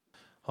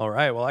All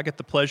right, well, I get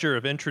the pleasure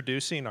of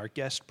introducing our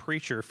guest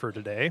preacher for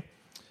today,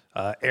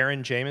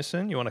 Aaron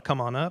Jameson. You want to come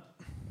on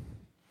up?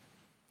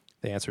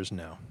 The answer is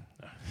no.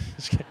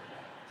 Just kidding.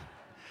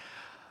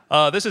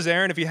 This is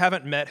Aaron. If you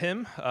haven't met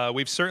him,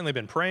 we've certainly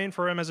been praying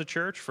for him as a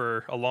church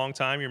for a long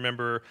time. You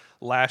remember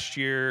last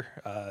year,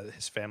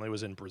 his family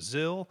was in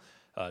Brazil.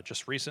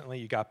 Just recently,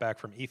 you got back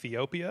from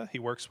Ethiopia. He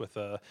works with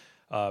a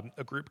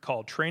group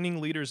called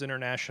Training Leaders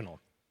International.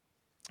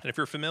 And if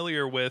you're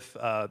familiar with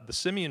the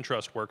Simeon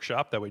Trust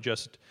workshop that we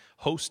just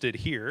hosted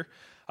here,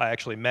 I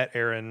actually met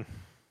Aaron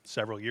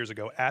several years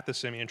ago at the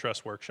Simeon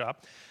Trust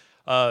workshop.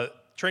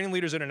 Training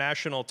Leaders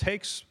International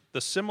takes the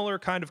similar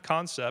kind of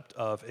concept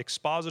of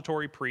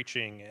expository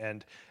preaching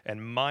and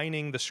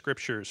mining the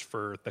scriptures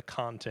for the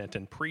content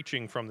and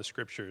preaching from the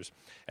scriptures.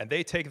 And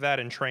they take that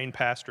and train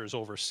pastors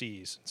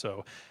overseas.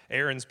 So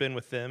Aaron's been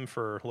with them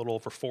for a little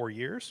over 4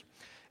 years,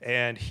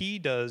 and he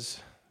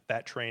does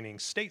that training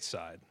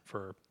stateside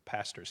for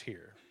pastors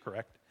here,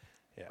 correct?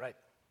 Yeah. Right.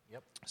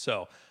 Yep.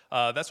 So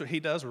that's what he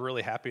does. We're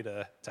really happy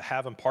to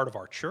have him part of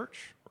our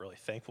church. We're really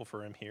thankful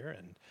for him here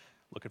and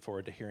looking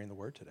forward to hearing the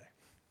word today.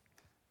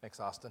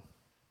 Thanks, Austin.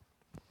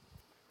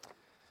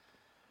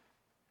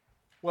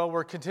 Well,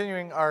 we're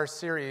continuing our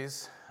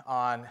series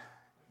on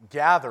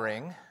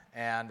gathering,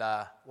 and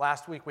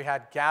last week we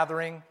had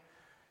gathering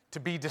to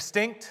be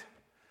distinct.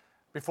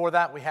 Before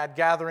that, we had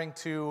gathering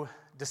to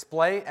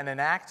display and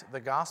enact the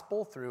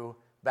gospel through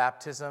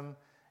baptism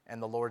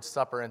and the Lord's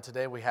Supper, and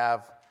today we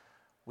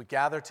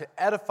gather to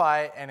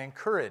edify and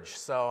encourage.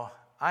 So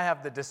I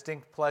have the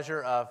distinct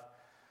pleasure of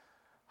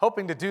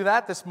hoping to do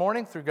that this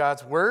morning through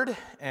God's Word,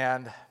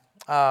 and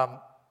I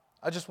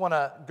just want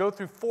to go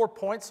through 4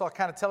 points, so I'll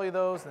kind of tell you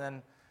those and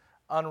then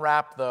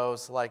unwrap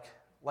those like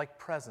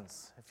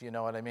presents, if you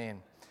know what I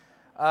mean.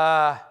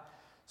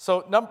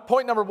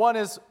 Point number 1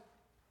 is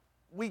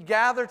we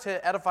gather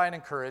to edify and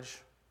encourage.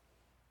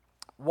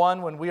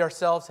 One, when we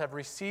ourselves have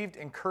received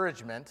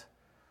encouragement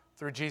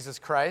through Jesus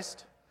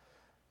Christ.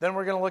 Then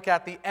we're going to look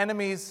at the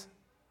enemies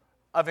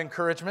of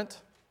encouragement.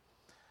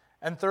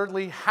 And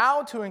thirdly,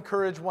 how to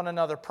encourage one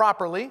another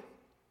properly.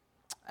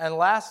 And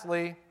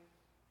lastly,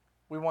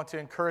 we want to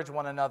encourage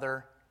one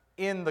another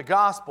in the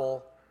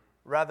gospel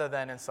rather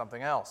than in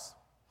something else.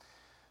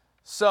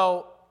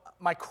 So,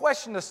 my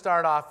question to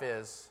start off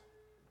is,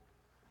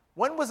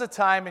 when was a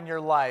time in your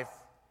life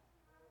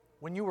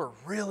when you were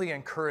really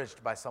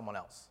encouraged by someone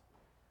else?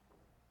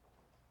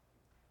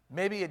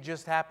 Maybe it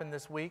just happened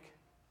this week,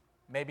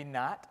 maybe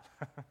not.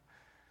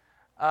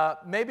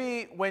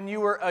 Maybe when you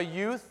were a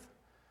youth,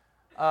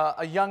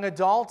 a young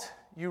adult,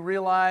 you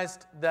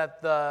realized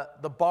that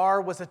the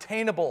bar was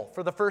attainable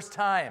for the first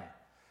time.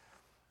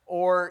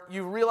 Or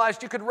you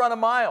realized you could run a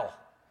mile.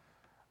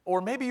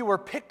 Or maybe you were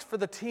picked for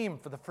the team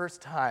for the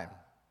first time.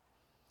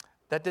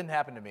 That didn't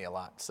happen to me a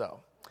lot, so.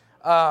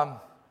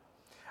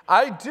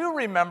 I do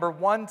remember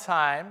one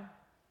time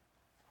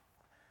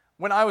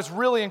when I was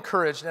really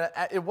encouraged, and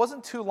it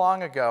wasn't too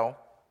long ago.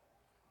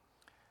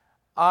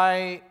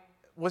 I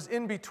was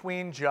in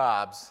between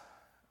jobs,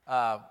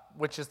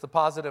 which is the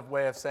positive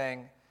way of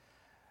saying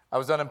I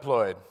was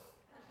unemployed.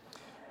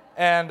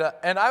 And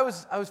I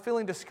was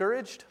feeling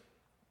discouraged.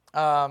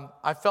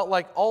 I felt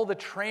like all the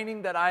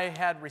training that I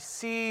had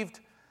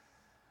received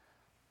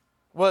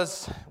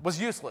was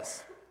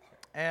useless,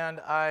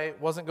 and I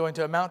wasn't going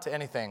to amount to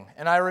anything.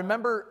 And I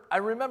remember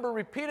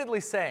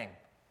repeatedly saying,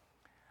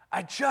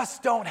 I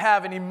just don't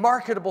have any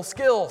marketable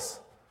skills.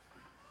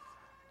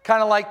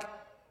 Kind of like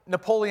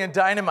Napoleon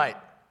Dynamite,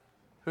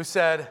 who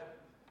said,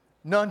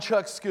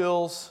 nunchuck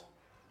skills,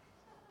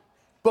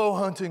 bow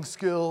hunting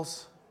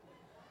skills,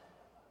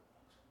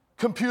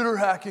 computer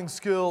hacking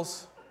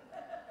skills.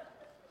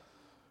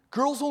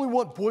 Girls only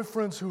want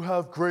boyfriends who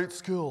have great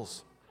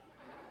skills.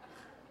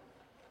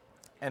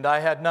 And I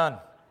had none.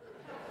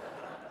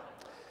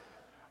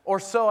 Or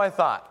so I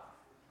thought.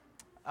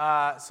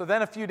 So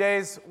then a few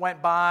days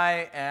went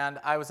by, and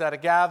I was at a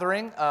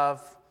gathering of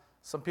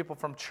some people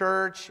from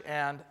church,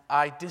 and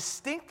I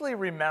distinctly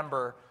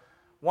remember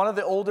one of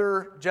the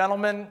older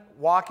gentlemen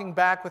walking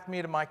back with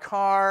me to my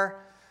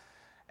car,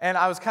 and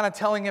I was kind of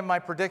telling him my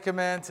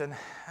predicament, and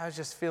I was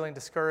just feeling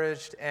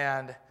discouraged,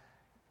 and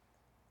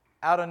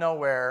out of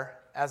nowhere,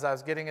 as I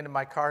was getting into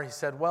my car, he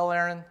said, well,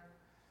 Aaron,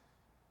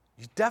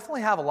 you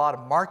definitely have a lot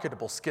of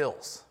marketable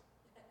skills.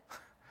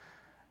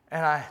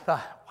 And I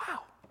thought, wow,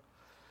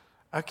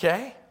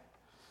 okay.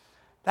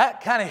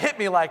 That kind of hit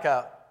me like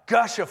a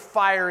gush of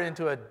fire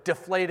into a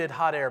deflated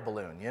hot air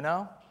balloon, you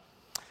know?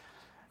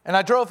 And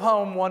I drove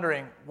home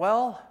wondering,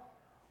 well,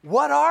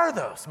 what are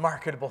those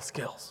marketable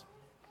skills?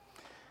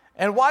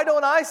 And why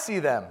don't I see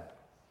them?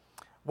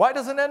 Why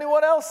doesn't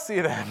anyone else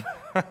see them?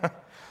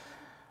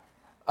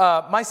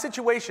 My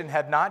situation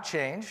had not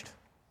changed.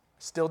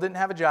 Still didn't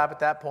have a job at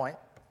that point.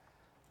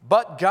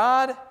 But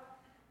God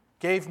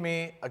gave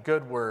me a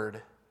good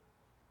word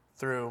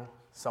through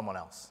someone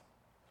else.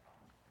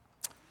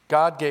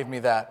 God gave me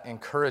that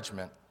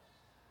encouragement.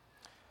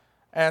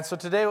 And so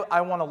today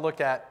I want to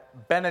look at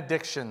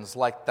benedictions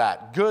like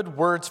that, good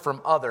words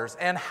from others,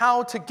 and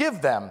how to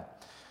give them.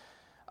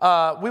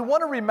 We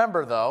want to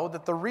remember, though,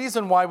 that the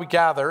reason why we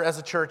gather as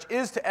a church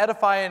is to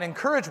edify and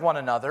encourage one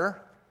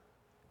another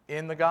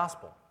in the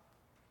gospel.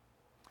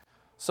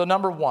 So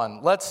number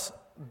one, let's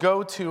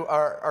go to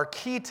our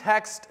key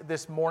text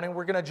this morning.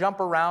 We're going to jump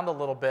around a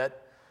little bit,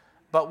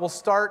 but we'll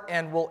start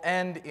and we'll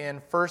end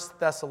in 1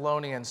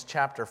 Thessalonians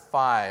chapter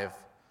 5.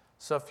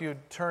 So if you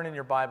turn in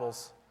your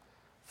Bibles,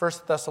 1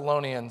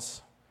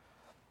 Thessalonians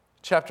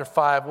chapter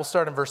 5, we'll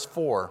start in verse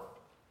 4.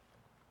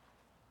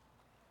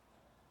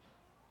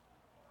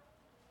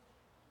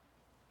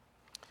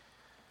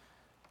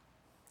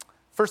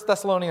 1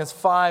 Thessalonians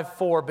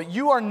 5:4, but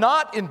you are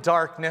not in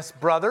darkness,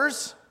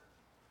 brothers,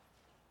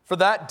 for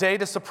that day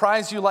to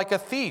surprise you like a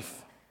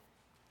thief.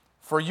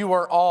 For you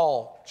are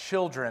all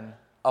children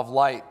of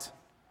light,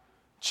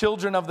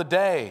 children of the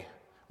day.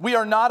 We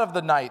are not of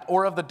the night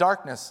or of the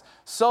darkness.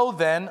 So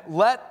then,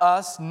 let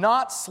us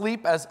not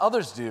sleep as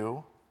others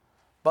do,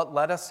 but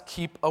let us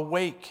keep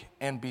awake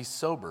and be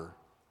sober.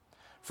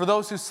 For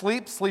those who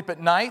sleep, sleep at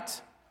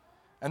night,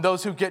 and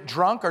those who get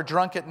drunk are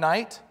drunk at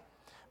night.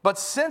 But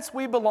since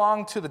we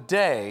belong to the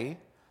day,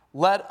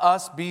 let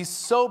us be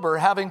sober,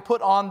 having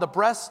put on the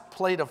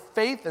breastplate of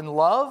faith and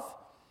love,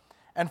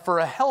 and for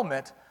a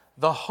helmet,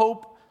 the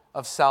hope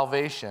of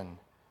salvation.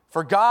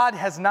 For God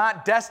has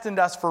not destined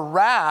us for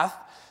wrath,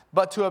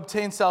 but to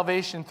obtain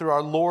salvation through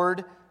our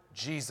Lord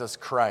Jesus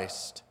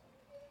Christ,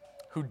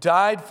 who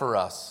died for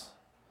us,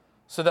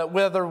 so that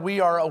whether we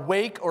are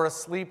awake or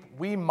asleep,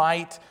 we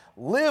might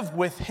live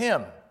with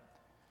him.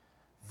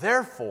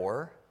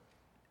 Therefore,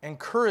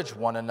 encourage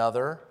one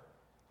another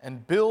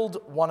and build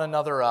one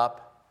another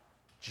up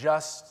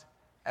just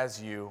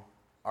as you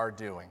are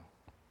doing.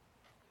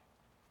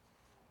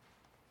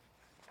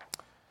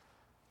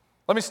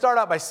 Let me start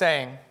out by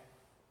saying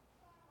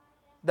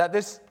that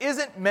this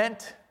isn't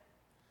meant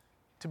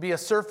to be a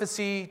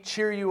surfacey,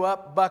 cheer you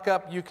up, buck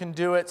up, you can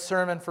do it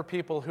sermon for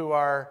people who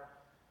are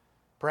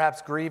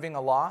perhaps grieving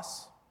a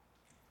loss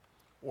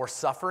or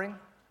suffering,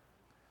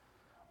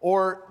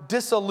 or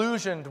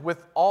disillusioned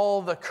with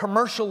all the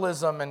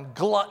commercialism and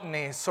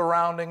gluttony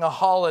surrounding a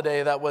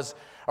holiday that was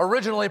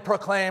originally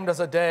proclaimed as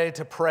a day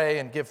to pray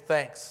and give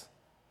thanks,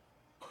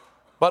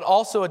 but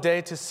also a day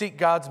to seek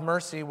God's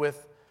mercy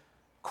with,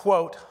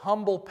 quote,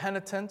 humble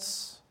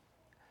penitence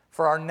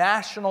for our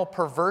national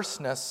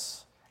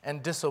perverseness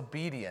and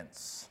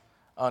disobedience,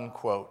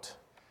 unquote,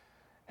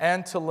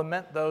 and to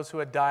lament those who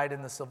had died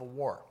in the Civil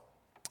War.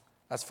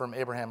 That's from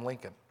Abraham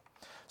Lincoln.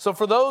 So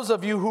for those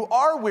of you who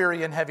are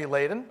weary and heavy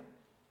laden,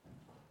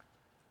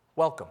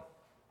 welcome.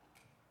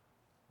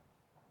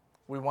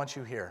 We want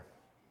you here,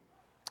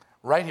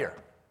 right here.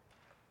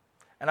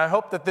 And I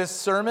hope that this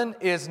sermon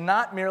is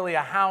not merely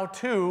a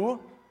how-to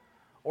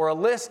or a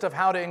list of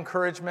how to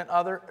encourage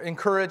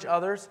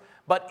others,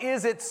 but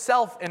is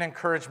itself an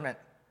encouragement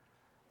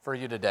for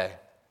you today.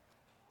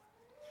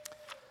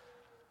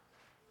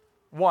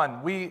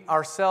 One, we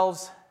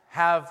ourselves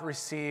have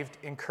received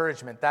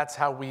encouragement. That's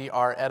how we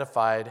are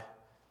edified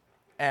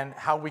and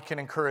how we can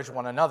encourage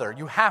one another.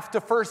 You have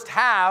to first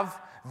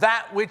have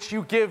that which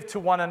you give to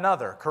one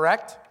another,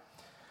 correct?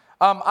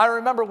 I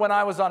remember when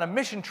I was on a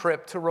mission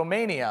trip to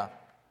Romania.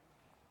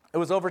 It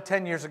was over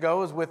 10 years ago.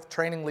 It was with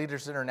Training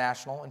Leaders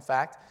International, in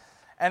fact.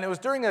 And it was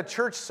during a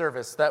church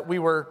service that we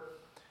were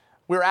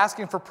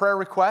asking for prayer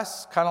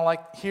requests, kind of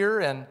like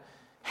here, and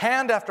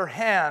hand after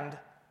hand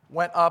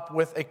went up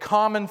with a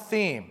common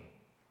theme.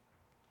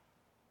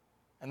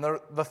 And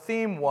the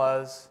theme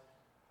was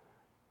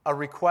a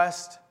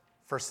request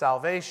for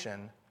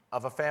salvation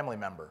of a family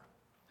member.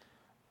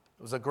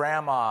 It was a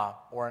grandma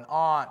or an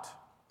aunt,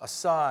 a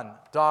son,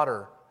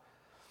 daughter.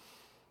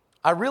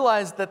 I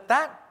realized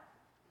that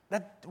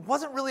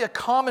wasn't really a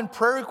common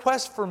prayer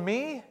request for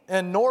me,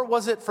 and nor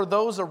was it for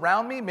those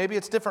around me. Maybe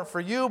it's different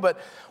for you, but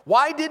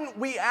why didn't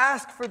we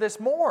ask for this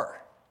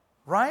more,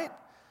 right?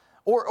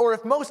 Or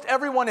if most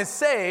everyone is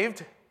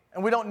saved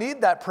and we don't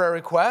need that prayer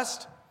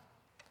request,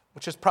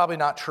 which is probably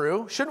not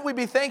true, shouldn't we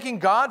be thanking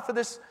God for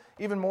this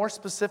even more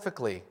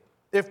specifically?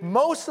 If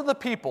most of the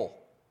people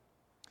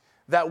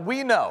that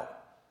we know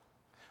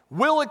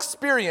will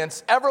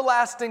experience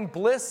everlasting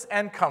bliss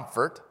and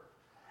comfort,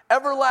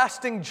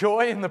 everlasting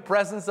joy in the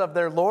presence of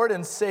their Lord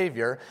and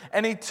Savior,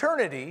 and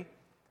eternity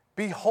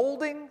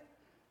beholding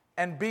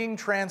and being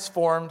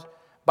transformed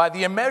by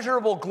the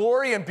immeasurable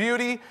glory and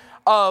beauty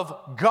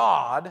of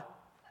God,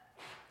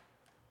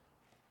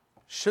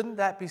 shouldn't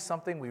that be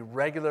something we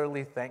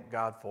regularly thank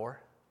God for?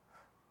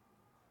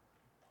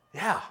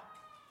 Yeah.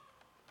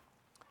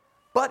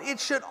 But it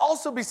should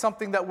also be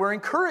something that we're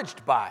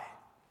encouraged by.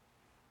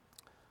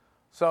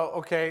 So,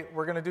 okay,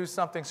 we're going to do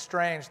something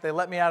strange. They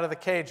let me out of the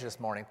cage this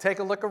morning. Take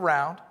a look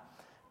around,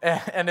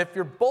 and if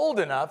you're bold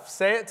enough,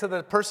 say it to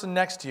the person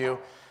next to you,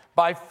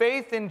 by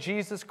faith in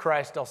Jesus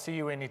Christ, I'll see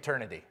you in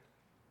eternity.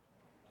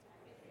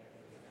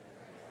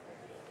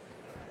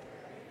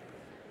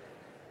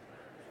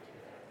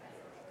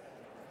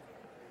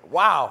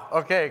 Wow,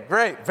 okay,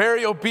 great.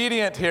 Very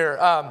obedient here.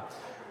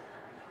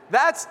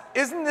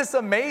 Isn't this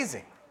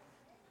amazing?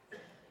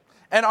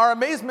 And our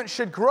amazement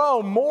should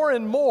grow more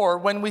and more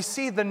when we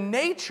see the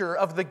nature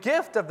of the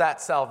gift of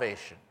that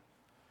salvation.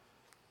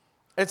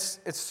 It's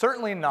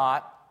certainly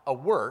not a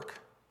work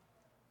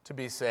to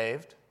be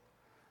saved.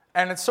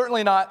 And it's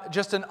certainly not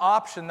just an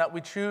option that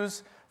we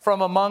choose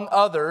from among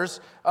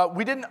others.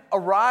 We didn't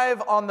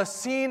arrive on the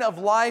scene of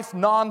life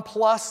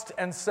nonplussed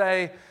and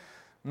say,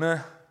 meh,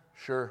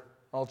 sure,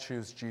 I'll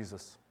choose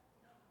Jesus.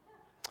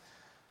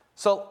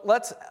 So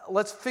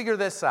let's figure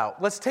this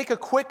out. Let's take a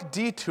quick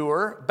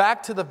detour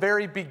back to the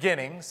very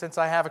beginning, since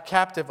I have a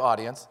captive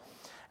audience,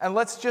 and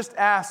let's just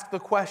ask the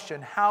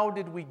question, how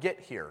did we get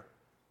here?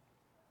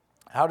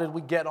 How did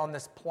we get on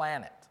this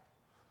planet?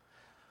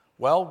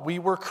 Well, we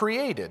were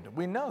created.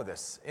 We know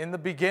this. In the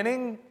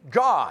beginning,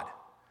 God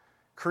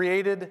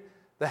created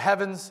the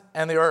heavens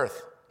and the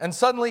earth. And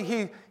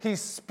suddenly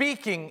he's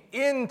speaking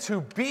into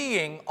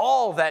being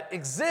all that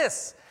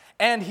exists.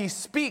 And he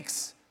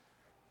speaks.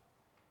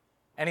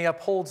 And he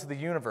upholds the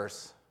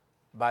universe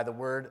by the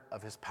word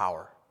of his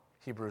power.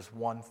 Hebrews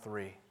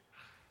 1:3.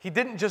 He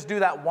didn't just do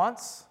that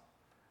once,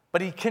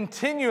 but he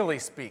continually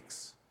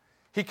speaks.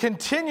 He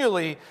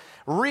continually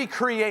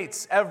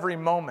recreates every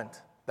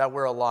moment that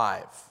we're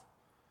alive,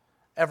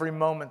 every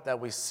moment that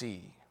we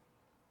see.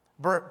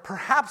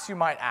 Perhaps you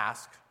might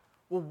ask,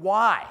 well,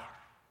 why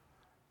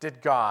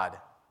did God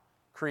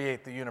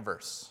create the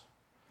universe?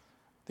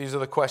 These are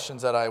the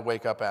questions that I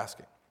wake up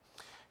asking.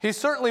 He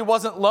certainly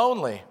wasn't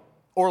lonely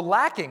or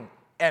lacking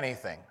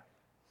anything.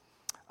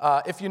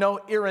 If you know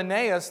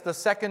Irenaeus, the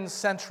 2nd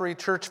century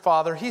church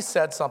father, he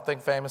said something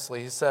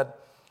famously. He said,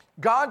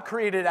 God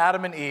created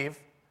Adam and Eve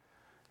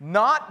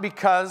not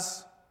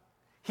because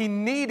he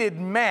needed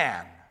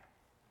man,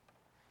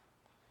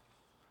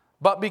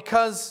 but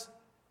because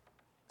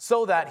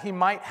so that he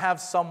might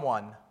have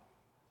someone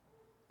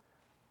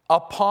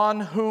upon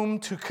whom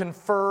to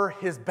confer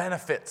his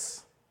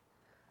benefits.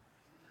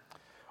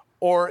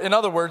 Or in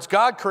other words,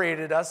 God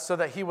created us so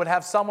that he would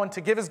have someone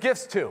to give his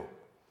gifts to,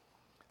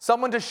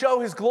 someone to show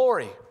his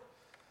glory.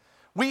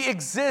 We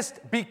exist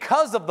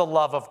because of the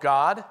love of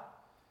God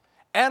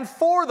and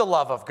for the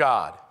love of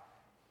God.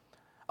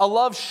 A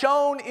love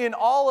shown in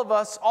all of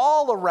us,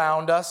 all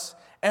around us,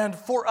 and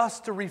for us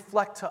to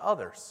reflect to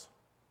others.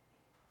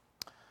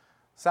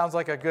 Sounds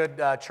like a good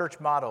church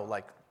motto,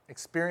 like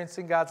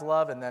experiencing God's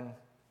love and then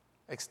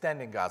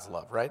extending God's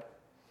love, right?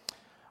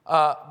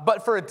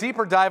 But for a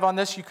deeper dive on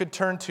this, you could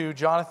turn to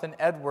Jonathan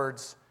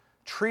Edwards'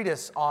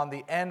 treatise on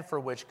the end for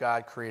which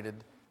God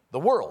created the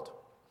world.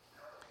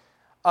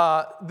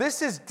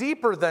 This is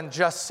deeper than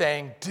just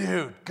saying,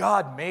 dude,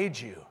 God made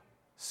you,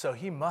 so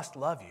he must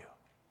love you.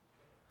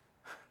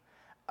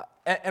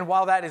 And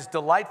while that is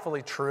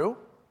delightfully true,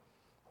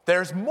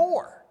 there's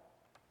more.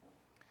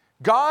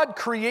 God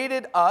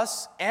created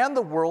us and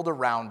the world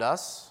around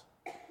us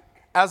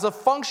as a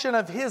function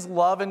of his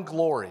love and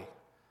glory.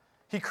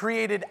 He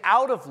created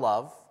out of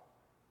love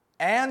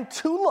and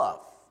to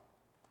love.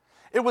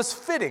 It was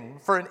fitting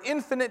for an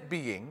infinite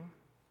being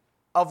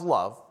of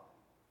love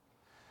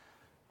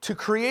to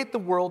create the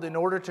world in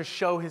order to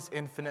show his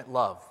infinite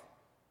love.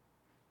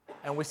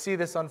 And we see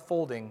this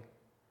unfolding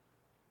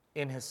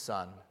in his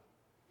Son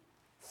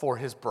for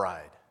his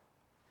bride.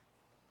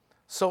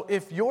 So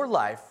if your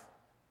life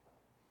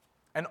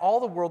and all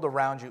the world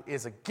around you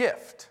is a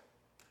gift,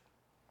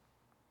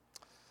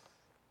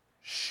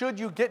 should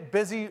you get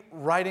busy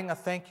writing a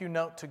thank you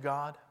note to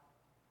God?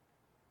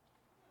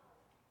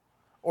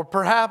 Or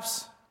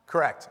perhaps,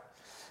 correct,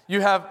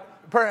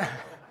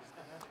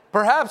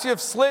 perhaps you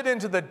have slid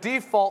into the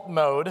default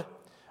mode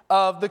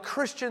of the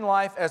Christian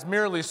life as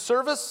merely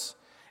service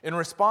in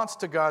response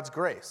to God's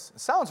grace. It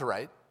sounds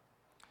right.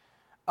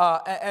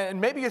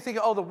 And maybe you're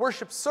thinking, oh, the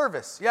worship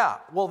service. Yeah,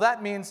 well,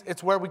 that means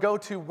it's where we go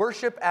to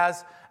worship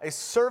as a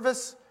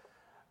service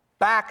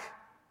back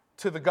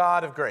to the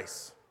God of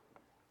grace.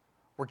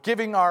 We're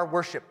giving our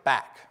worship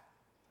back.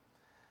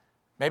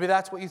 Maybe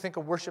that's what you think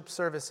a worship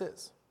service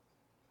is.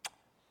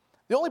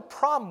 The only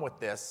problem with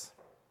this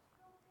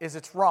is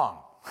it's wrong.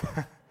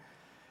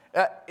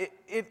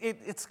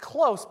 It's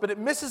close, but it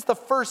misses the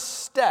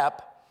first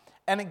step,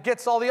 and it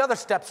gets all the other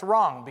steps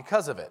wrong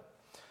because of it.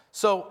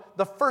 So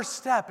the first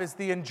step is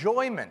the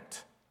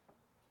enjoyment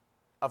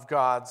of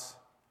God's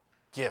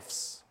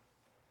gifts.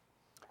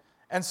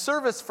 And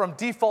service from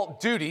default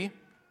duty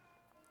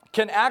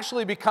can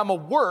actually become a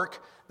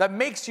work that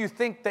makes you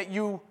think that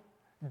you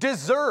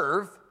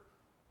deserve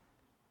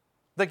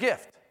the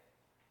gift,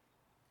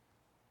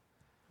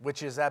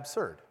 which is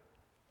absurd.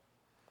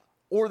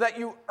 Or that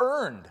you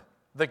earned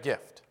the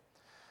gift.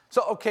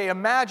 So, okay,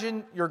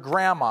 imagine your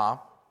grandma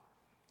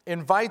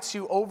invites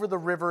you over the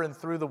river and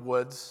through the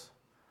woods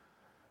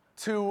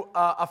to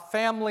a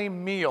family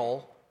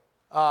meal,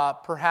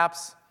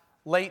 perhaps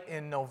late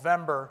in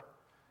November,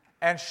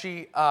 and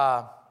she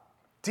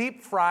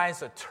deep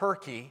fries a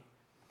turkey,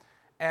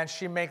 and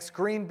she makes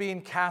green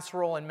bean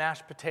casserole and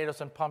mashed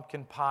potatoes and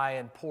pumpkin pie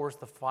and pours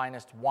the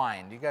finest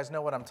wine. Do you guys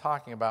know what I'm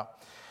talking about?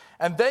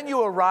 And then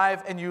you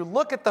arrive and you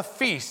look at the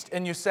feast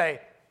and you say,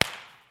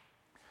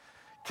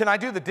 can I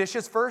do the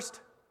dishes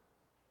first?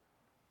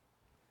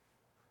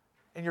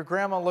 and your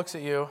grandma looks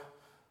at you,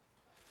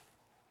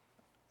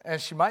 and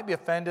she might be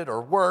offended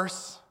or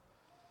worse.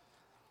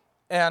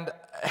 And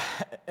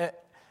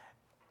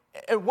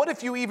what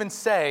if you even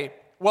say,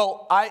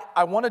 well,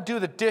 I want to do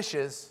the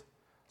dishes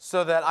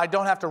so that I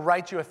don't have to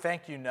write you a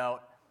thank you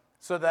note,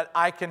 so that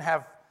I can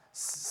have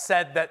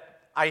said that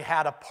I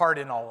had a part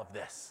in all of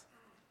this?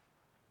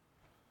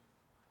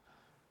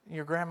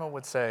 Your grandma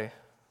would say,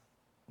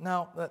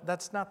 no,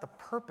 that's not the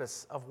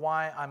purpose of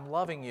why I'm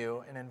loving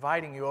you and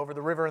inviting you over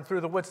the river and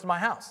through the woods to my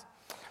house.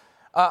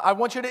 I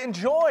want you to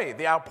enjoy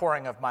the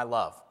outpouring of my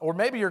love. Or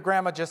maybe your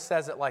grandma just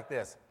says it like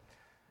this: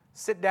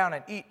 sit down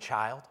and eat,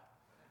 child.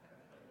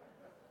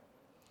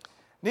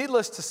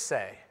 Needless to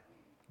say,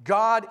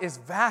 God is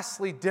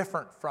vastly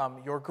different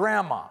from your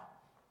grandma.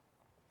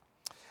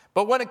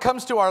 But when it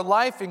comes to our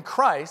life in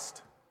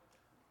Christ,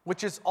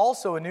 which is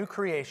also a new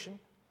creation,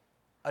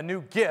 a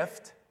new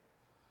gift,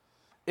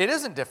 it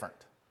isn't different.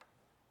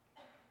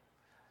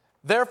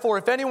 Therefore,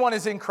 if anyone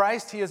is in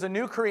Christ, he is a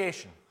new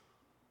creation.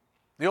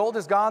 The old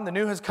is gone, the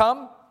new has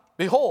come.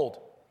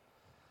 Behold,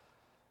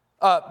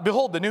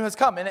 the new has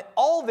come. And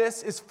all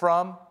this is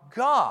from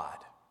God,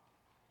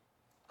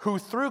 who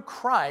through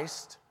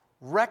Christ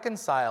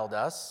reconciled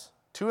us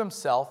to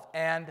himself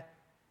and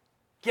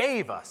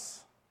gave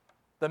us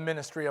the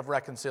ministry of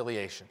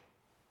reconciliation.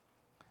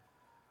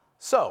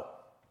 So,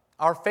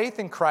 our faith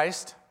in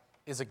Christ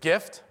is a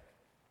gift.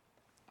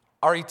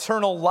 Our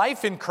eternal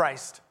life in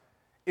Christ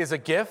is a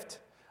gift.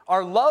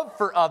 Our love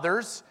for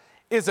others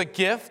is a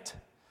gift.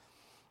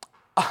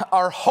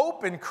 Our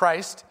hope in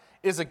Christ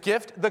is a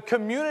gift. The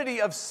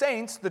community of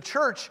saints, the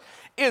church,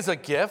 is a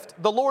gift.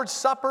 The Lord's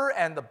Supper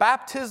and the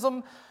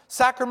baptism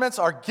sacraments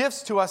are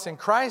gifts to us in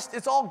Christ.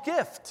 It's all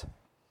gift.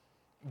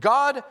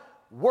 God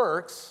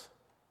works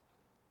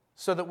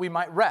so that we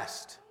might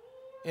rest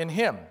in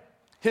him.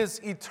 His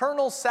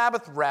eternal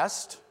Sabbath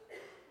rest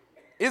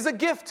is a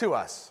gift to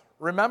us,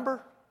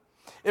 remember?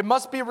 It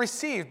must be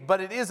received,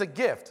 but it is a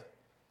gift.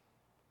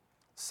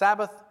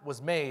 Sabbath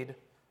was made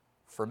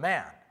for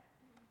man,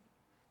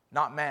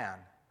 not man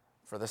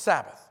for the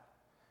Sabbath.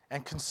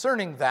 And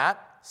concerning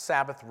that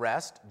Sabbath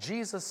rest,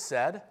 Jesus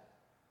said,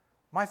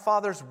 my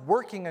Father's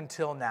working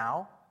until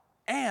now,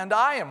 and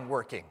I am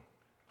working.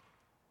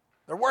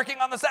 They're working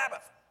on the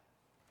Sabbath.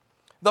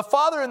 The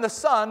Father and the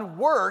Son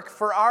work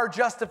for our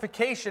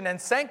justification and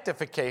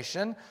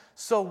sanctification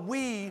so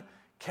we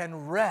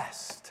can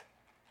rest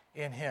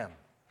in him.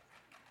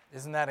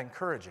 Isn't that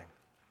encouraging?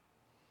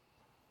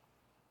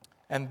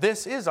 And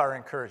this is our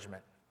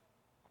encouragement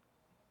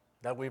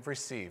that we've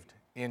received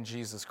in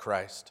Jesus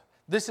Christ.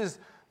 This is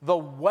the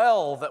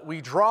well that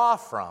we draw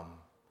from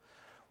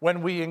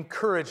when we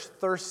encourage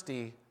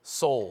thirsty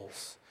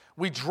souls.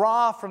 We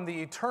draw from the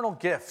eternal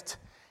gift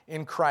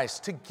in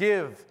Christ to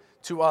give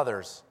to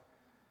others.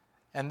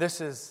 And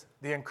this is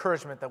the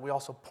encouragement that we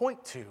also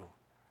point to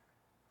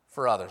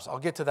for others. I'll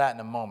get to that in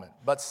a moment.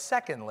 But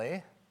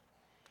secondly,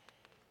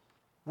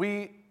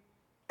 we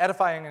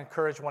edify and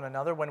encourage one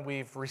another when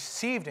we've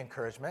received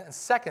encouragement. And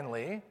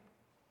secondly,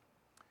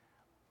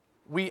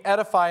 we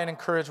edify and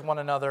encourage one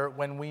another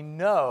when we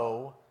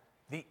know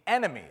the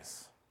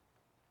enemies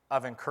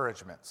of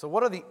encouragement. So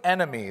what are the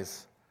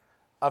enemies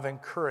of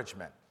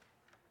encouragement?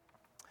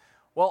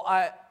 Well,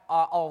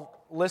 I'll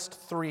list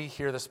 3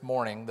 here this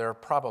morning. There are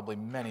probably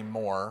many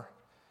more.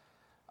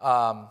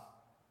 My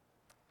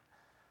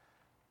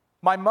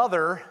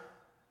mother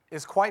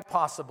is quite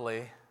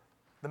possibly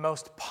the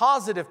most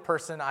positive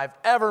person I've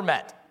ever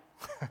met.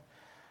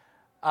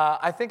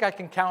 I think I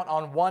can count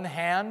on one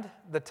hand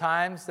the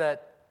times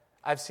that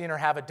I've seen her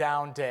have a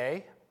down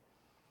day.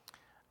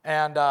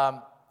 And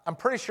I'm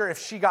pretty sure if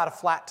she got a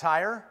flat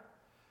tire,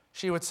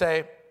 she would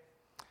say,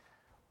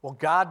 well,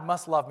 God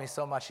must love me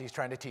so much he's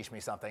trying to teach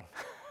me something.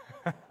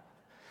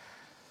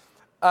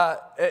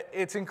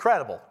 It's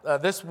incredible.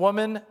 This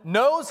woman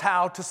knows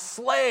how to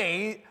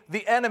slay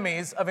the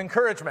enemies of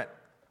encouragement.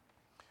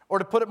 Or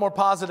to put it more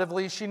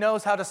positively, she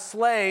knows how to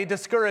slay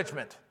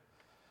discouragement.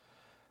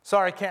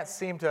 Sorry, I can't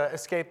seem to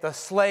escape the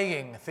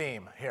slaying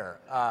theme here.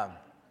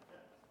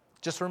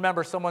 Just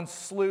remember, someone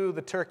slew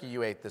the turkey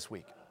you ate this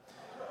week.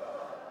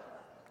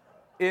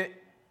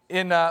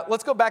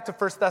 Let's go back to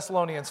 1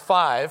 Thessalonians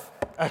 5,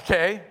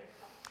 okay?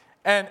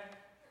 And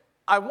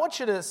I want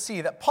you to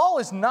see that Paul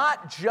is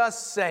not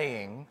just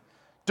saying,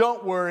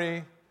 don't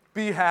worry,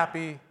 be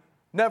happy,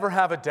 never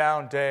have a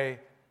down day,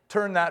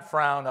 turn that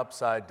frown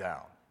upside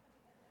down.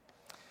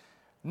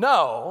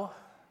 No.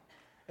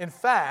 In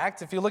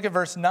fact, if you look at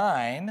verse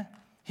 9,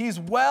 he's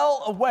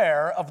well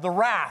aware of the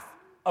wrath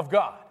of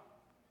God.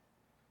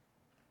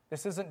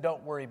 This isn't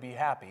don't worry, be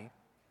happy.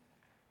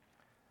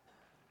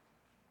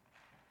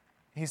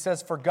 He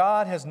says, for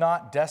God has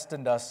not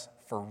destined us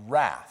for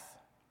wrath,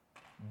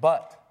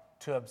 but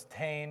to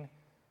obtain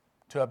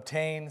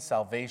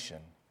salvation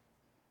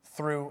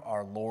through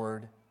our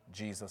Lord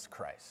Jesus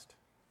Christ.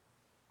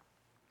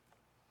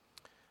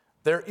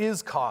 There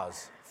is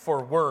cause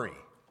for worry.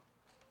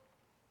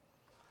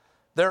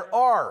 There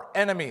are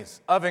enemies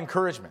of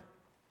encouragement.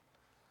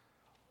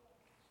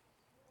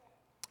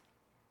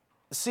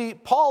 See,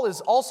 Paul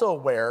is also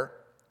aware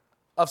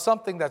of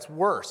something that's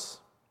worse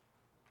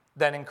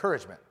than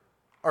encouragement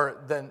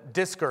or than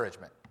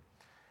discouragement.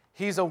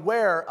 He's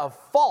aware of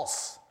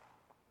false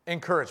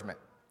encouragement.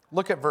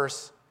 Look at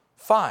verse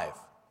 5.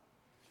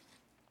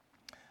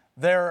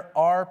 There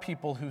are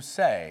people who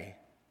say,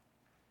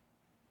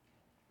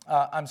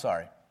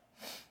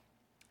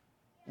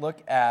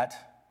 look at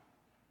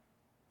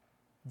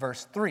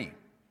verse 3.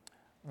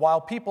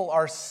 While people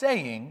are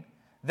saying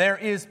there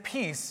is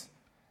peace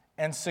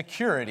and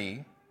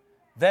security,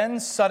 then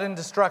sudden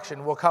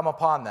destruction will come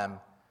upon them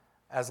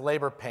as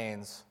labor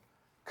pains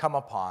come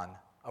upon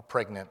a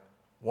pregnant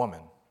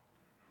woman.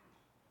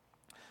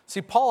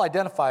 See, Paul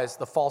identifies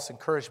the false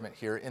encouragement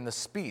here in the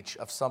speech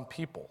of some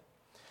people.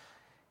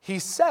 He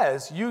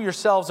says, you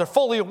yourselves are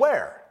fully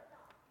aware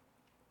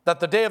that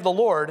the day of the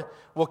Lord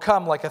will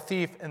come like a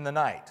thief in the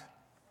night.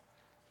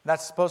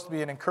 That's supposed to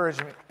be an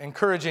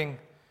encouraging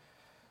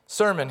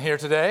sermon here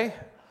today.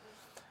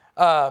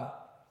 And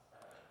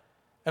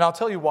I'll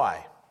tell you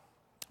why.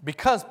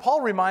 Because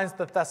Paul reminds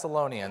the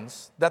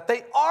Thessalonians that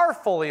they are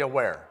fully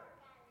aware.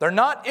 They're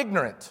not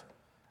ignorant.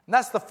 And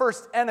that's the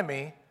first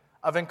enemy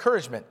of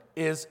encouragement,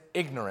 is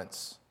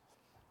ignorance.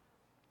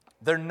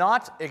 They're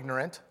not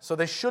ignorant, so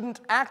they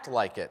shouldn't act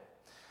like it.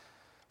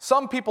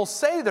 Some people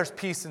say there's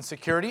peace and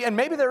security, and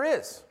maybe there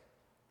is.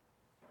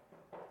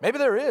 Maybe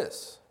there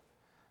is.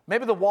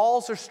 Maybe the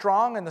walls are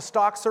strong and the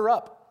stocks are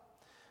up.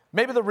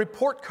 Maybe the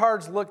report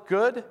cards look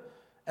good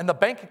and the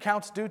bank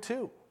accounts do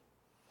too.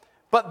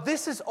 But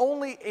this is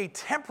only a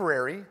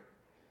temporary,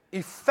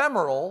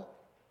 ephemeral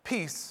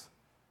peace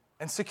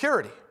and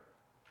security.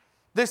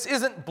 This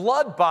isn't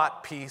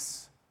blood-bought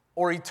peace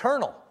or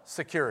eternal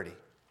security.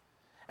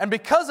 And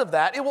because of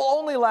that, it will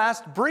only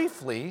last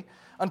briefly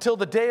until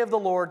the day of the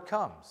Lord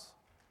comes.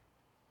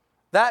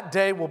 That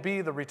day will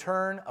be the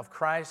return of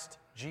Christ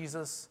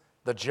Jesus,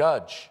 the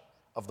judge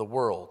of the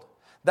world.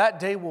 That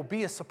day will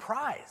be a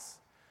surprise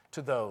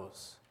to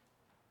those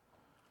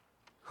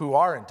who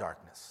are in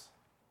darkness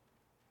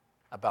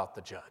about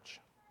the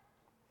judge.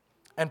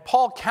 And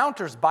Paul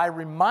counters by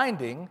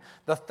reminding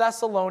the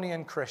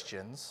Thessalonian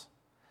Christians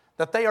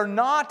that they are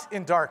not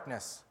in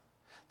darkness.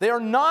 They are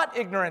not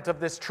ignorant of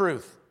this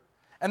truth.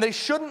 And they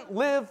shouldn't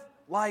live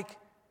like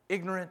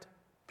ignorant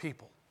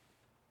people.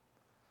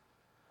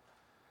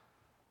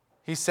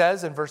 He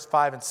says in verse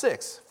 5 and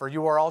 6, for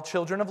you are all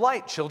children of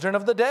light, children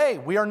of the day.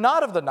 We are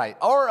not of the night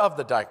or of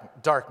the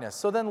darkness.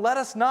 So then let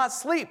us not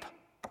sleep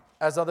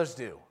as others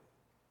do,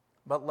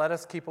 but let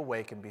us keep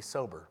awake and be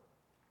sober.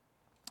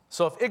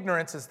 So if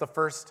ignorance is the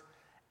first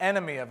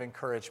enemy of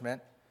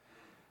encouragement,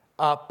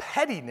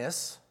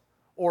 pettiness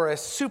or a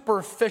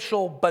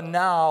superficial,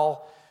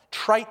 banal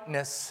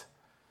triteness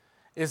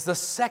is the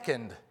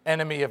second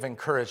enemy of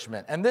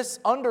encouragement. And this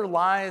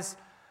underlies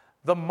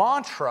the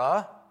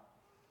mantra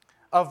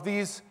of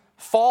these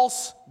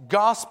false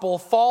gospel,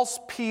 false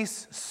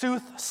peace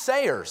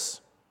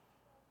soothsayers.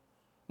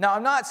 Now,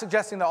 I'm not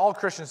suggesting that all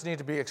Christians need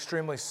to be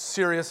extremely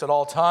serious at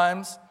all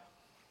times.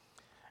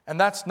 And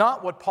that's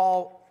not what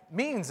Paul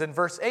means in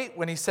verse 8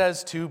 when he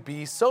says to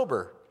be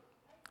sober.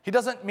 He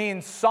doesn't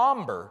mean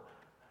somber,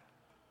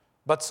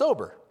 but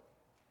sober.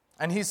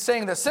 And he's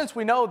saying that since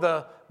we know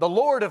the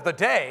Lord of the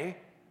day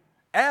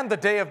and the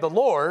day of the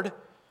Lord,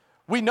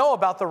 we know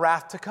about the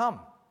wrath to come.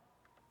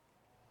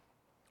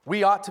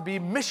 We ought to be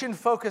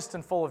mission-focused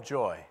and full of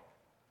joy.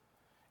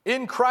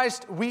 In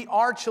Christ, we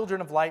are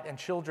children of light and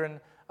children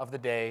of the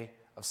day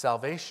of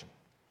salvation.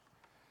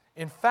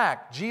 In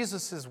fact,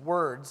 Jesus'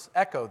 words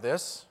echo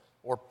this,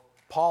 or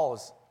Paul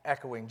is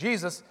echoing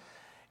Jesus,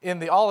 in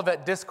the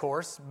Olivet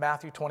Discourse,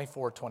 Matthew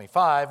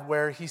 24:25,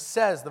 where he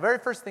says, the very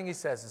first thing he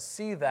says is,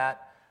 see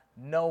that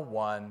no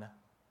one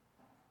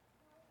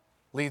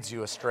leads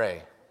you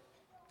astray.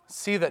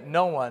 See that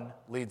no one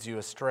leads you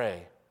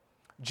astray.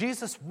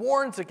 Jesus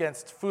warns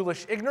against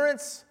foolish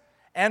ignorance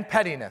and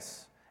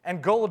pettiness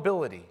and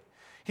gullibility.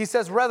 He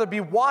says, rather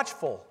be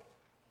watchful,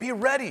 be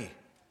ready.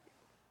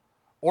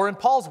 Or in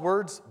Paul's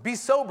words, be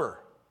sober.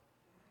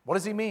 What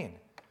does he mean?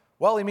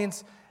 Well, he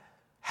means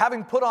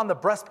having put on the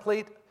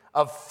breastplate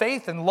of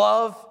faith and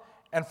love,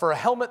 and for a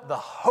helmet, the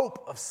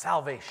hope of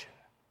salvation.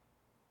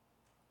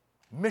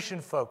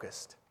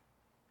 Mission-focused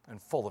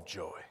and full of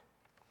joy.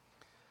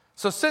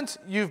 So since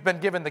you've been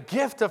given the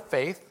gift of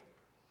faith,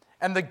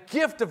 and the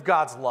gift of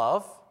God's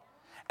love,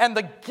 and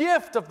the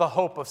gift of the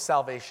hope of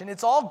salvation,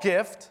 it's all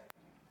gift.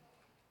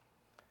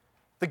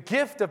 The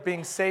gift of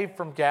being saved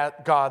from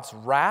God's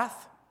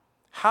wrath,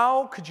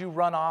 how could you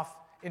run off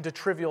into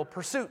trivial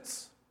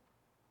pursuits?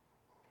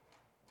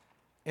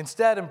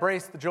 Instead,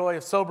 embrace the joy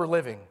of sober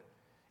living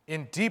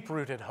in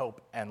deep-rooted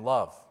hope and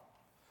love.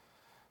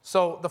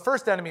 So the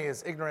first enemy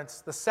is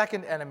ignorance, the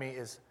second enemy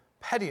is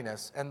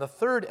pettiness, and the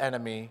third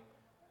enemy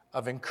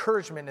of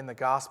encouragement in the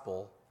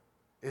gospel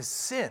is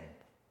sin.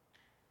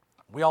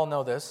 We all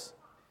know this,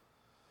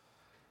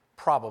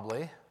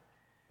 probably.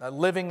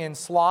 Living in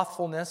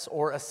slothfulness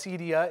or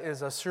acedia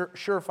is a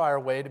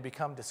surefire way to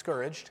become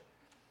discouraged.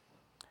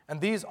 And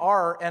these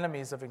are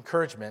enemies of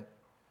encouragement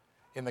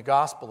in the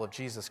gospel of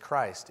Jesus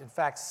Christ. In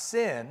fact,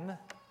 sin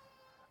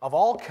of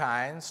all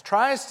kinds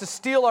tries to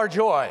steal our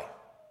joy.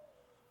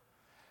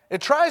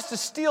 It tries to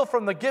steal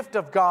from the gift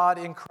of God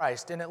in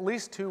Christ in at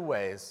least two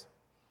ways.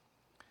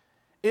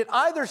 It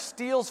either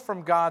steals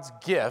from God's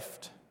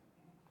gift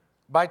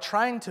by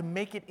trying to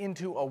make it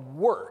into a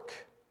work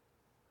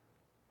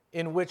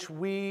in which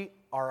we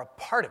are a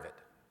part of it,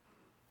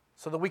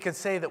 so that we can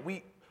say that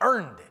we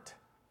earned it.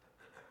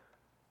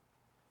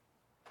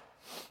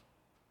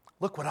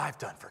 Look what I've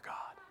done for God.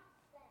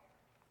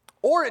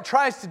 Or it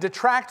tries to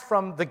detract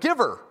from the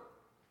giver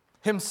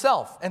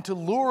himself and to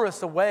lure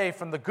us away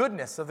from the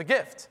goodness of the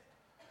gift.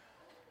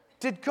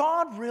 Did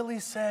God really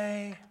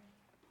say?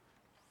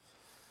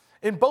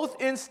 In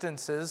both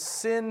instances,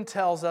 sin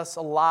tells us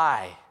a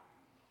lie.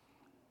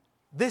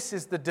 This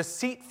is the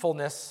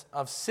deceitfulness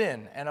of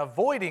sin, and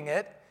avoiding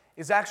it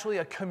is actually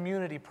a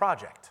community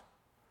project.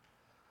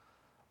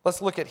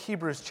 Let's look at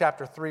Hebrews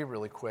chapter 3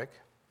 really quick.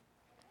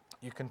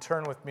 You can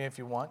turn with me if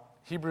you want.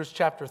 Hebrews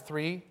chapter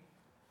 3,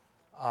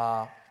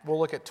 we'll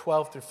look at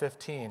 12 through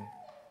 15.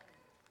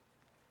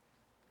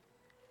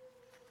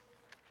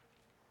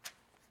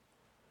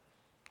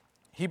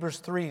 Hebrews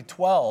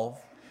 3:12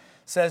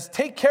 says,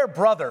 "Take care,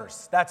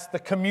 brothers," that's the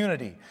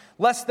community,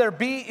 "lest there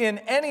be in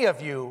any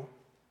of you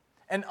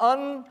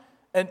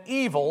an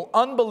evil,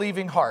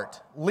 unbelieving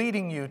heart,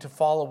 leading you to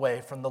fall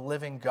away from the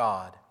living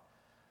God.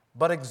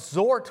 But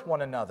exhort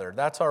one another,"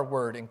 that's our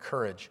word,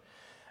 encourage.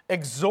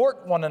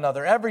 "Exhort one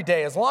another every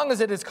day, as long as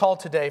it is called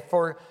today,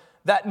 for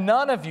that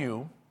none of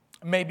you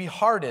may be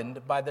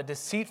hardened by the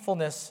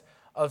deceitfulness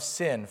of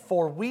sin.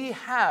 For we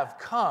have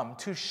come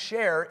to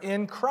share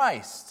in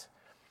Christ,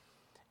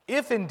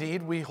 if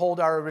indeed we hold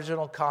our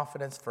original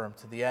confidence firm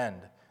to the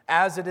end.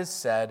 As it is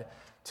said,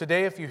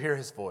 today if you hear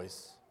his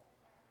voice,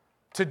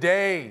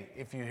 today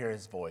if you hear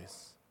his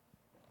voice,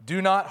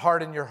 do not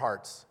harden your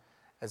hearts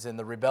as in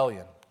the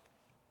rebellion."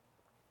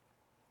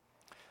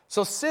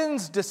 So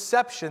sin's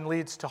deception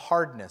leads to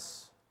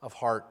hardness of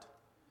heart.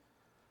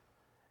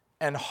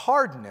 And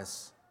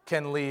hardness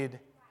can lead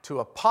to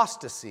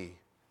apostasy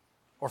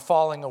or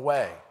falling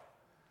away.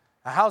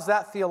 Now, how's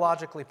that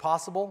theologically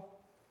possible?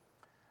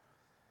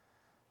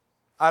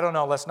 I don't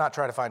know. Let's not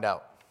try to find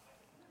out.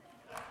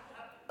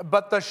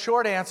 But the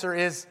short answer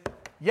is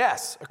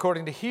yes,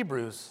 according to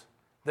Hebrews,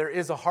 there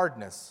is a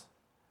hardness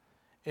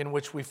in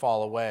which we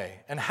fall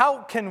away. And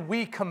how can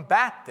we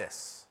combat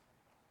this?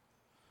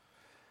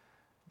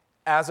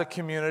 As a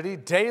community,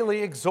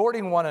 daily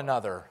exhorting one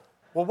another.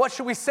 Well, what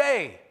should we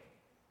say?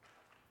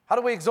 How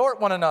do we exhort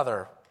one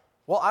another?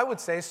 Well, I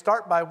would say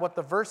start by what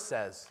the verse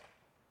says.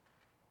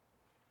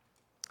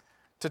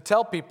 To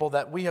tell people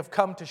that we have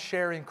come to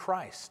share in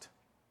Christ.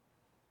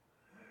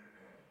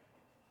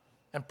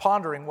 And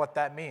pondering what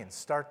that means.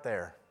 Start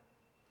there.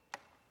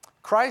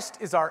 Christ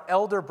is our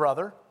elder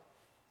brother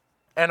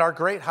and our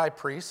great high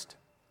priest.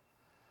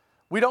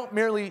 We don't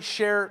merely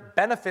share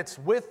benefits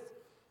with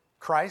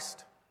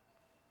Christ.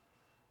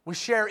 We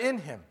share in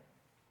him.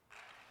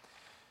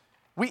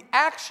 We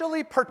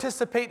actually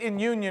participate in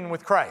union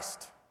with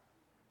Christ.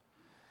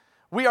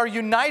 We are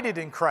united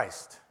in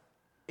Christ,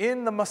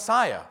 in the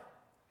Messiah.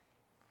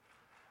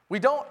 We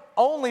don't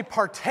only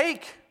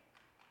partake,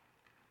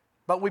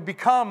 but we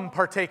become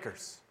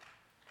partakers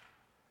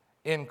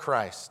in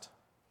Christ.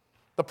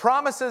 The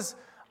promises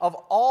of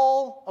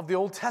all of the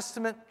Old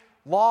Testament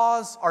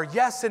laws are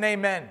yes and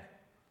amen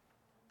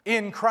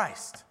in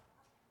Christ.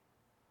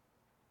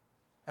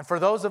 And for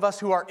those of us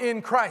who are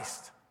in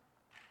Christ,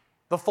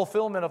 the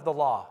fulfillment of the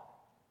law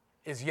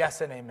is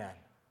yes and amen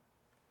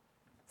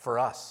for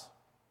us.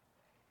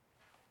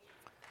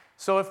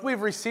 So if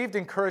we've received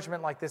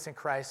encouragement like this in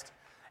Christ,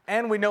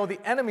 and we know the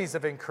enemies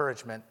of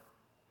encouragement,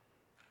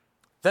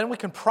 then we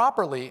can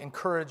properly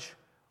encourage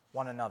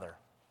one another.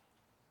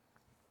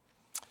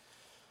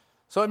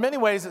 So in many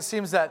ways, it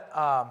seems that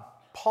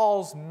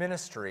Paul's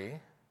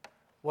ministry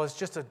was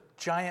just a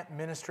giant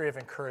ministry of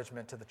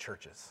encouragement to the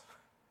churches.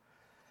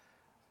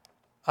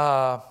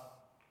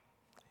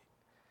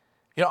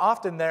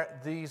 Often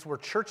these were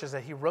churches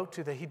that he wrote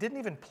to that he didn't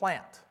even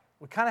plant.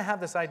 We kind of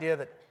have this idea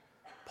that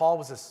Paul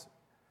was this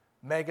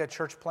mega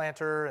church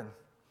planter, and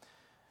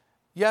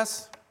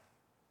yes,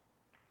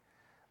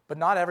 but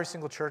not every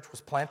single church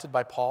was planted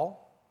by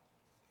Paul.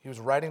 He was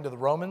writing to the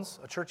Romans,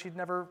 a church he'd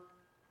never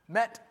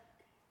met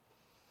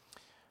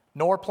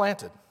nor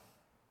planted.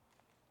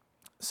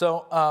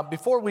 So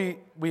before we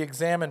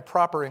examine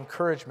proper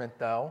encouragement,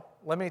 though,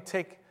 let me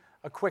take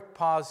a quick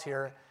pause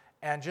here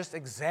and just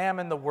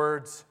examine the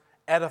words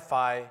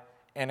edify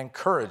and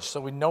encourage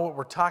so we know what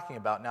we're talking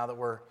about now that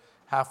we're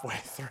halfway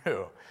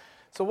through.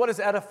 So what does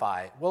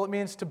edify? Well, it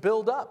means to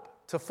build up,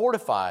 to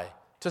fortify,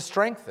 to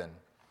strengthen.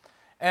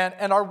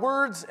 And our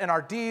words and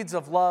our deeds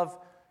of love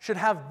should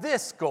have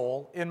this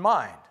goal in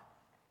mind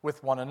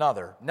with one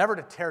another. Never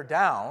to tear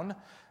down,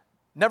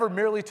 never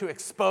merely to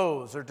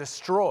expose or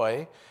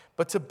destroy,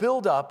 but to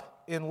build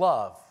up in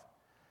love.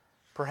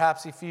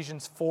 Perhaps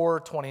Ephesians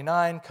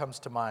 4:29 comes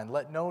to mind.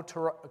 Let no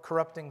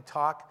corrupting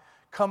talk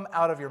come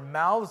out of your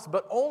mouths,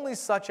 but only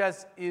such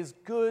as is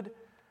good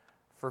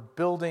for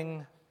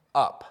building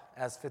up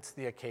as fits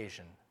the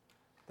occasion,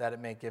 that it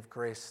may give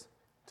grace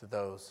to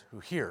those who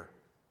hear.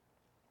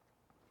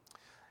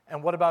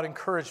 And what about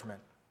encouragement?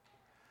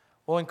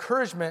 Well,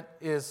 encouragement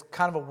is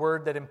kind of a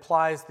word that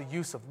implies the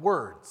use of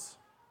words,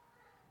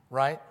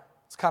 right?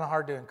 It's kind of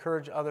hard to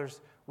encourage others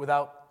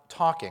without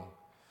talking.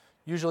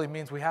 Usually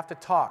means we have to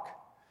talk.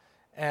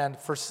 And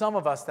for some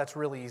of us, that's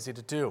really easy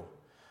to do.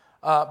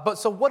 But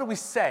so what do we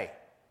say?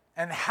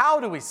 And how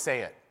do we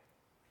say it?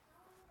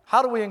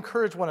 How do we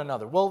encourage one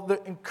another? Well,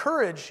 the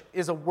encourage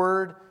is a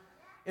word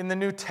in the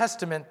New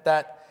Testament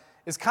that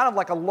is kind of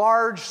like a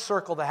large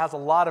circle that has a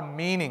lot of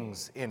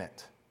meanings in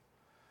it.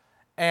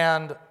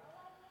 And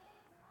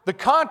the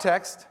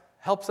context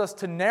helps us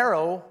to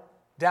narrow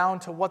down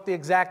to what the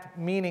exact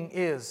meaning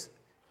is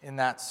in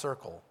that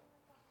circle.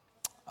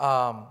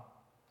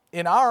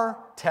 In our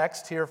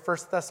text here, 1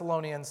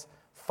 Thessalonians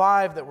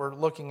 5 that we're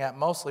looking at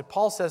mostly,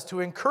 Paul says to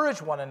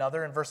encourage one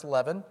another in verse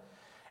 11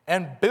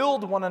 and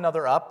build one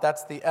another up,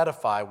 that's the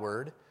edify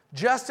word,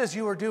 just as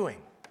you are doing.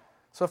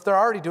 So if they're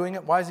already doing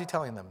it, why is he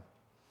telling them?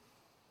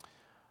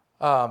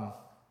 I'll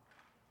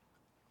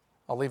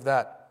leave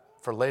that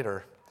for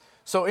later.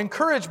 So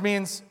encourage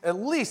means at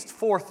least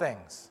 4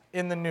 things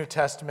in the New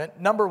Testament.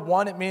 Number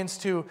 1, it means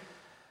to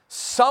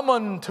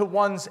summon to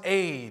one's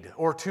aid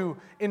or to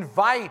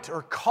invite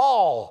or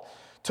call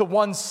to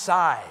one's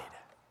side.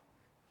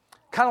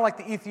 Kind of like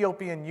the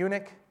Ethiopian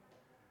eunuch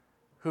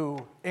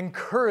who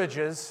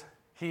encourages,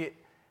 he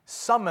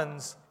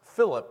summons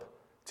Philip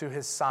to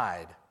his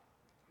side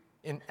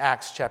in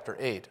Acts chapter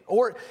 8.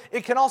 Or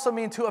it can also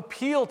mean to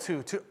appeal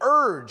to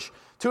urge,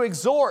 to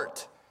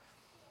exhort.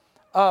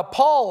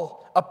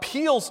 Paul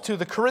appeals to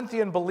the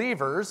Corinthian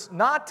believers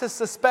not to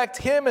suspect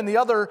him and the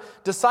other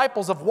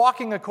disciples of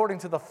walking according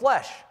to the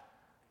flesh,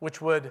 which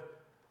would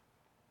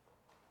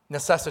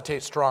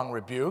necessitate strong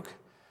rebuke,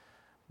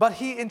 but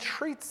he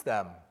entreats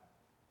them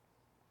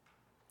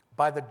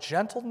by the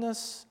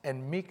gentleness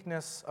and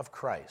meekness of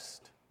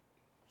Christ.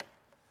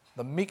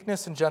 The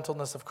meekness and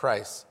gentleness of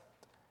Christ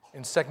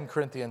in 2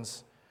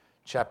 Corinthians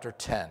chapter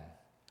 10.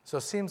 So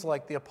it seems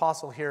like the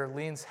apostle here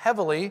leans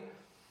heavily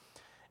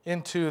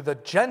into the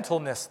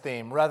gentleness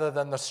theme rather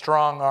than the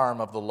strong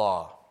arm of the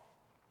law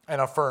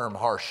and a firm,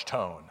 harsh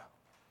tone.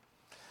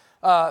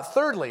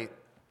 Thirdly,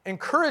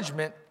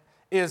 encouragement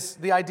is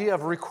the idea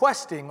of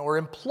requesting or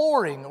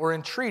imploring or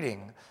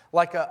entreating,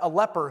 like a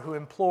leper who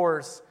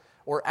implores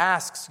or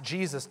asks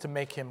Jesus to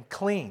make him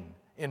clean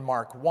in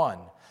Mark 1.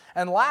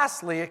 And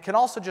lastly, it can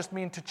also just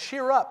mean to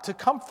cheer up, to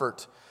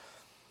comfort.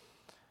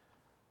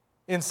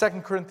 In 2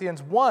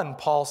 Corinthians 1,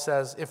 Paul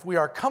says, if we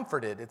are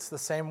comforted, it's the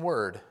same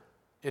word.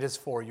 It is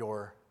for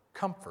your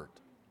comfort.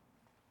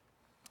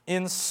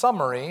 In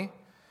summary,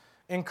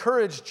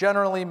 encourage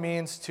generally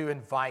means to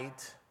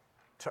invite,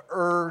 to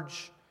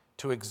urge,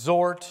 to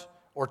exhort,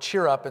 or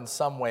cheer up in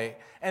some way.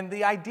 And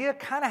the idea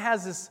kind of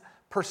has this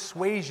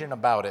persuasion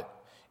about it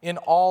in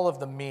all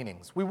of the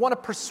meanings. We want to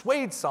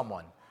persuade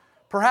someone,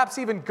 perhaps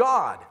even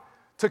God,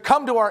 to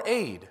come to our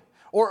aid.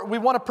 Or we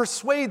want to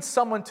persuade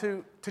someone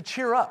to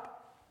cheer up.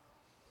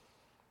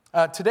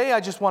 Today I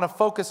just want to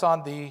focus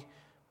on the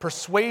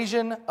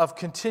persuasion of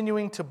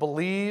continuing to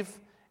believe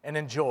and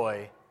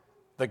enjoy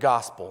the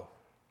gospel.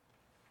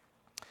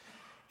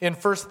 In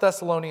 1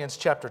 Thessalonians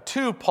chapter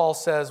 2, Paul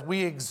says,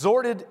 we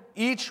exhorted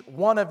each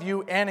one of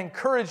you and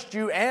encouraged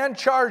you and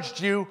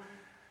charged you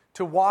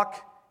to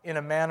walk in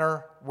a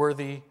manner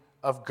worthy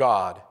of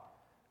God,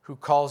 who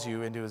calls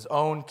you into his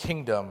own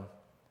kingdom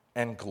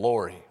and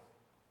glory.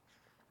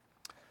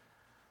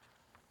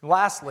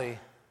 Lastly,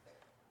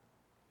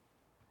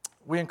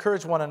 we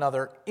encourage one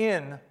another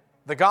in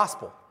the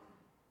gospel.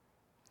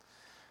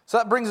 So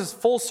that brings us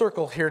full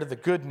circle here to the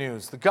good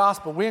news, the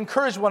gospel. We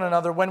encourage one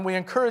another when we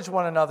encourage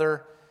one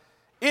another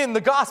in the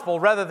gospel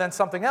rather than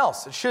something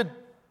else. It should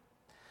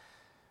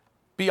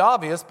be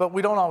obvious, but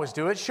we don't always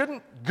do it.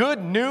 Shouldn't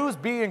good news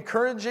be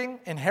encouraging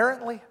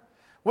inherently?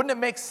 Wouldn't it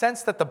make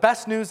sense that the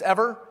best news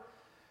ever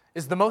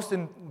is the most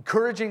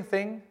encouraging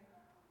thing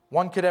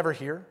one could ever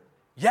hear?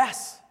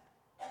 Yes.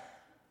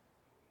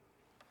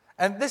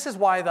 And this is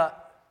why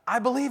I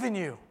believe in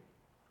you.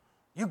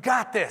 You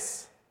got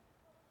this.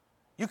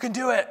 You can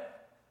do it.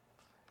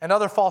 And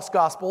other false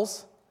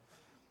gospels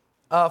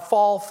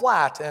fall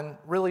flat and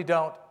really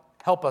don't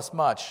help us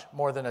much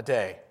more than a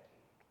day.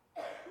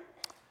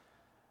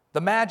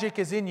 The magic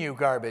is in you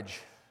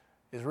garbage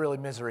is really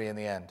misery in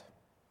the end.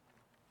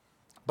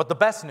 But the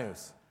best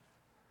news,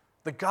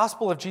 the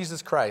gospel of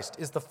Jesus Christ,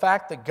 is the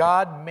fact that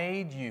God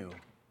made you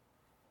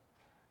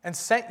and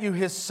sent you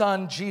his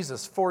son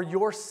Jesus for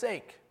your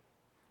sake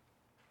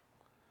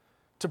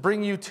to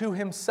bring you to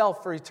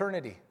himself for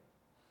eternity.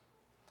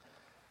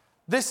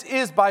 This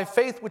is by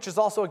faith, which is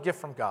also a gift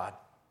from God.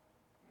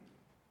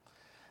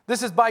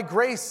 This is by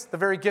grace, the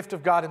very gift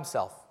of God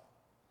himself.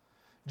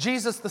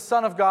 Jesus, the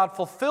Son of God,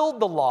 fulfilled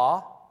the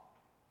law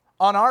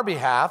on our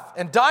behalf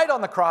and died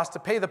on the cross to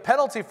pay the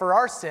penalty for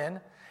our sin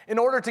in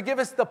order to give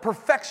us the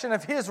perfection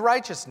of his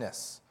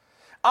righteousness.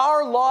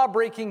 Our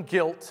law-breaking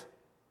guilt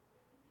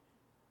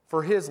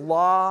for his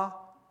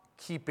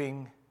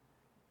law-keeping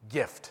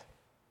gift.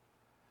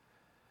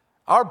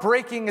 Our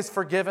breaking is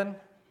forgiven,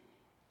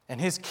 and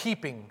his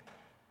keeping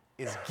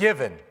is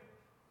given.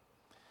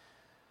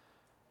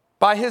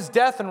 By his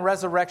death and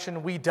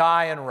resurrection, we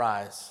die and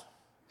rise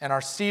and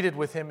are seated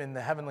with him in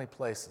the heavenly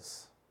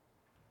places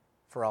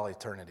for all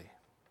eternity.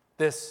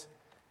 This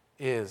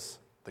is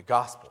the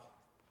gospel.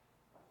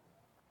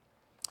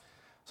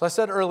 So I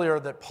said earlier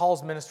that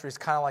Paul's ministry is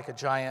kind of like a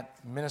giant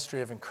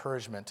ministry of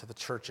encouragement to the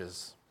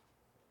churches.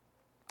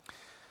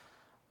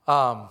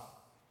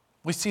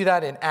 We see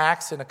that in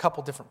Acts in a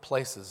couple different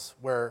places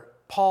where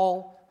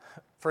Paul,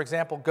 for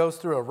example, goes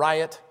through a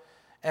riot,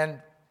 and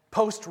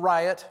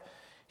post-riot,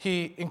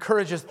 he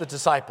encourages the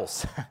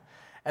disciples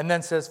and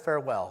then says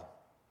farewell.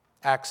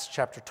 Acts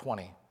chapter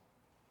 20.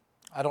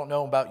 I don't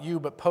know about you,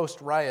 but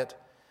post-riot,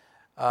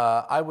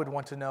 I would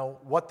want to know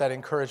what that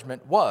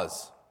encouragement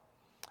was.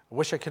 I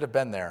wish I could have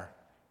been there.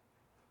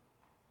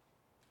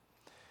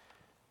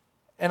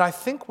 And I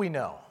think we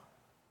know.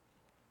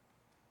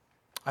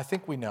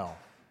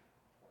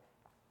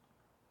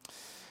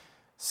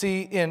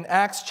 See, in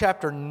Acts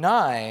chapter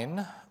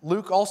 9,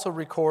 Luke also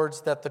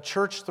records that the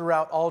church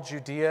throughout all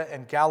Judea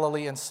and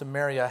Galilee and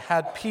Samaria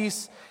had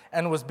peace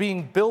and was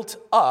being built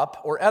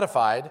up or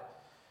edified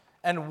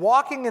and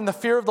walking in the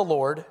fear of the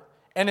Lord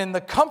and in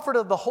the comfort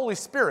of the Holy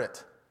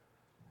Spirit,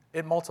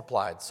 it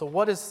multiplied. So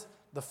what is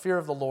the fear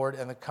of the Lord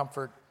and the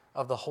comfort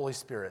of the Holy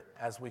Spirit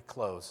as we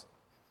close?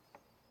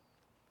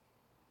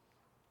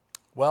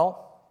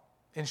 Well,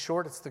 in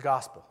short, it's the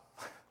gospel.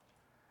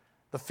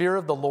 The fear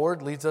of the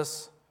Lord leads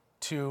us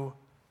to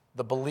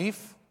the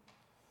belief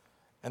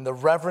and the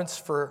reverence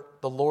for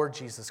the Lord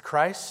Jesus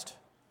Christ,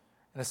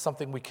 and it's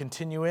something we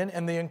continue in.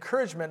 And the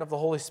encouragement of the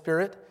Holy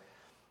Spirit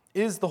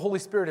is the Holy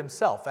Spirit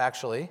himself,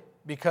 actually,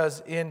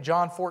 because in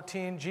John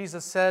 14,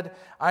 Jesus said,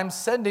 I'm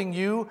sending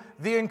you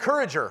the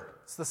encourager.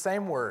 It's the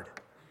same word.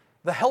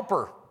 The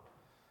helper,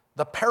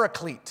 the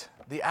paraclete,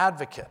 the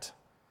advocate.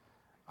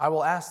 I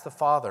will ask the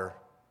Father,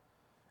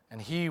 and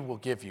he will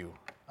give you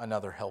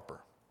another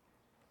helper.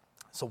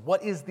 So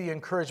what is the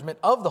encouragement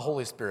of the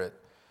Holy Spirit?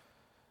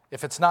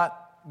 If it's not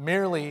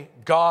merely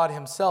God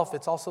himself,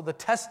 it's also the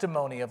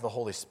testimony of the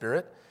Holy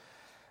Spirit,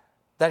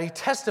 that he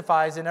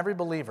testifies in every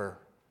believer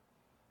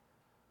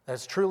that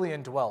is truly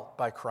indwelt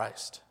by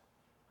Christ,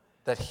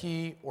 that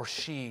he or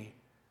she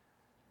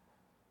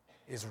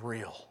is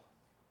real.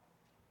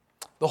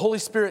 The Holy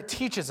Spirit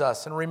teaches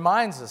us and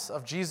reminds us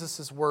of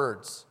Jesus'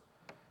 words,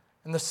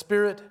 and the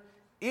Spirit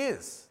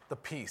is the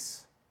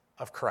peace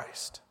of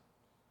Christ.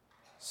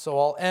 So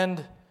I'll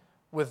end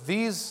with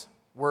these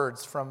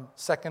words from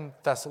 1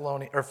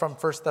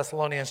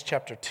 Thessalonians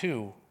chapter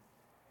 2.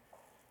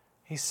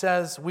 He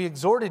says, we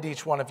exhorted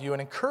each one of you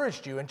and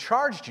encouraged you and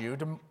charged you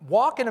to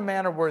walk in a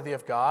manner worthy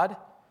of God,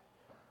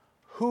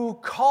 who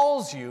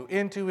calls you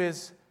into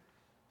his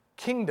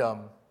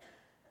kingdom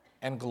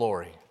and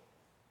glory.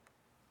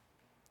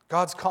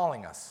 God's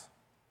calling us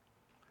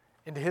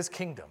into his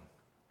kingdom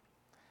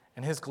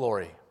and his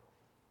glory.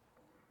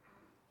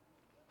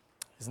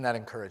 Isn't that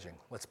encouraging?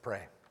 Let's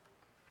pray.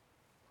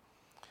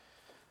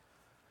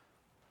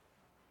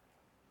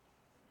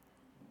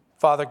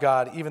 Father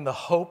God, even the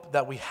hope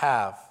that we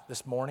have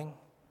this morning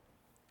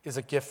is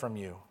a gift from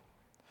you.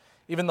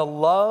 Even the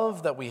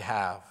love that we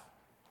have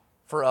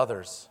for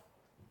others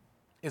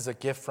is a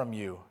gift from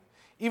you.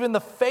 Even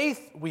the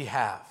faith we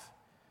have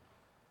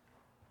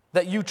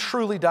that you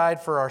truly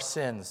died for our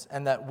sins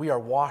and that we are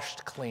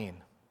washed clean.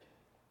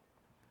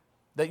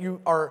 That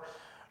you are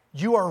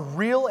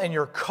real and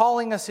you're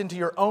calling us into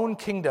your own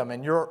kingdom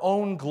and your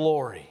own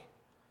glory.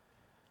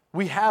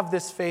 We have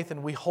this faith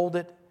and we hold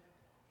it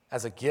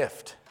as a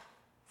gift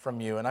from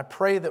you. And I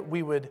pray that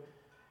we would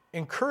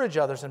encourage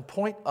others and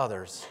point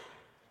others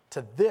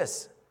to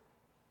this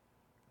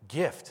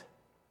gift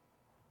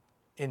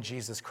in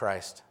Jesus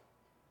Christ.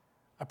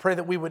 I pray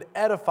that we would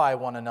edify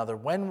one another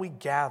when we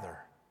gather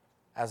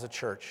as a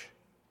church,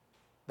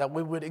 that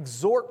we would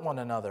exhort one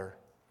another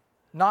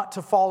not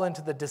to fall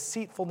into the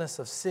deceitfulness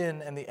of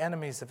sin and the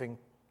enemies of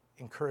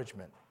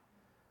encouragement,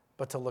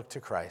 but to look to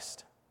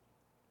Christ,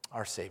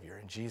 our Savior.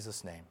 In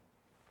Jesus' name,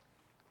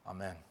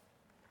 amen.